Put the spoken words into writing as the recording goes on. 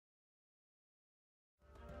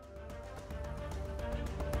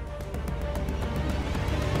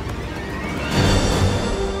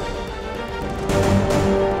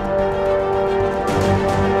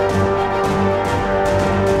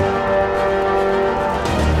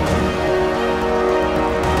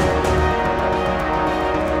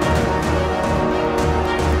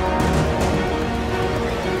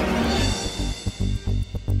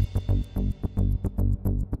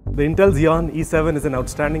The Intel Xeon E7 is an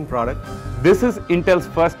outstanding product. This is Intel's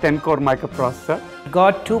first 10-core microprocessor.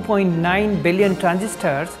 Got 2.9 billion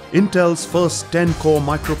transistors. Intel's first 10-core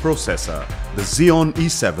microprocessor, the Xeon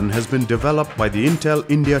E7, has been developed by the Intel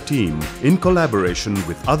India team in collaboration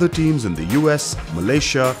with other teams in the US,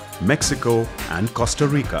 Malaysia, Mexico and Costa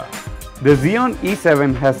Rica. The Xeon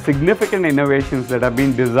E7 has significant innovations that have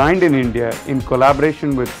been designed in India in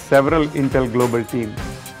collaboration with several Intel global teams.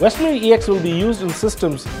 Westmere EX will be used in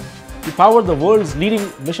systems to power the world's leading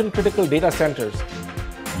mission-critical data centers.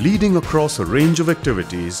 Leading across a range of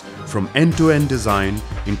activities from end-to-end design,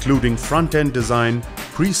 including front-end design,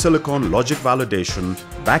 pre-silicon logic validation,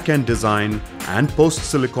 back-end design and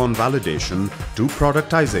post-silicon validation to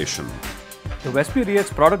productization. The Westmere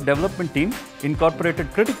EX product development team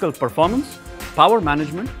incorporated critical performance, power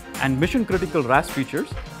management and mission-critical RAS features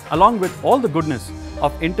along with all the goodness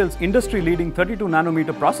of Intel's industry-leading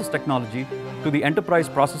 32nm process technology to the enterprise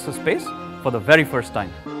processor space for the very first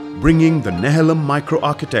time. Bringing the Nehalem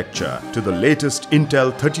microarchitecture to the latest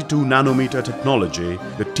Intel 32nm technology,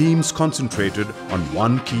 the teams concentrated on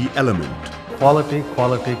one key element. Quality,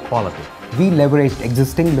 quality, quality. We leveraged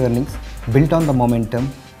existing learnings, built on the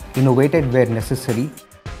momentum, innovated where necessary.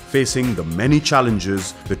 Facing the many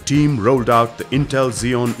challenges, the team rolled out the Intel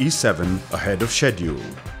Xeon E7 ahead of schedule.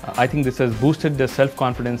 I think this has boosted their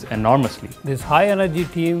self-confidence enormously. This high-energy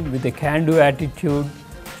team with a can-do attitude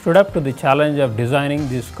stood up to the challenge of designing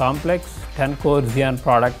this complex 10-core Xeon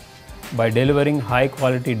product by delivering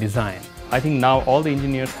high-quality design. I think now all the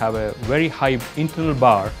engineers have a very high internal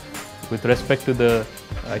bar with respect to the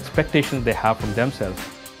expectations they have from themselves.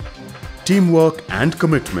 Teamwork and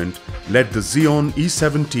commitment led the Xeon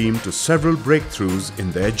E7 team to several breakthroughs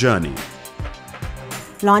in their journey.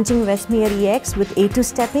 Launching Westmere EX with A2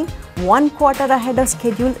 stepping 1 quarter ahead of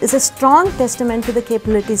schedule is a strong testament to the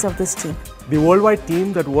capabilities of this team. The worldwide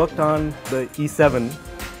team that worked on the E7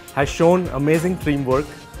 has shown amazing teamwork.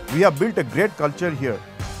 We have built a great culture here,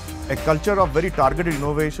 a culture of very targeted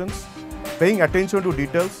innovations, paying attention to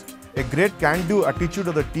details, a great can-do attitude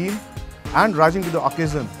of the team and rising to the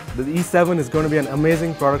occasion. The E7 is going to be an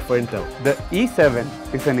amazing product for Intel. The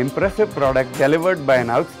E7 is an impressive product delivered by an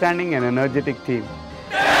outstanding and energetic team.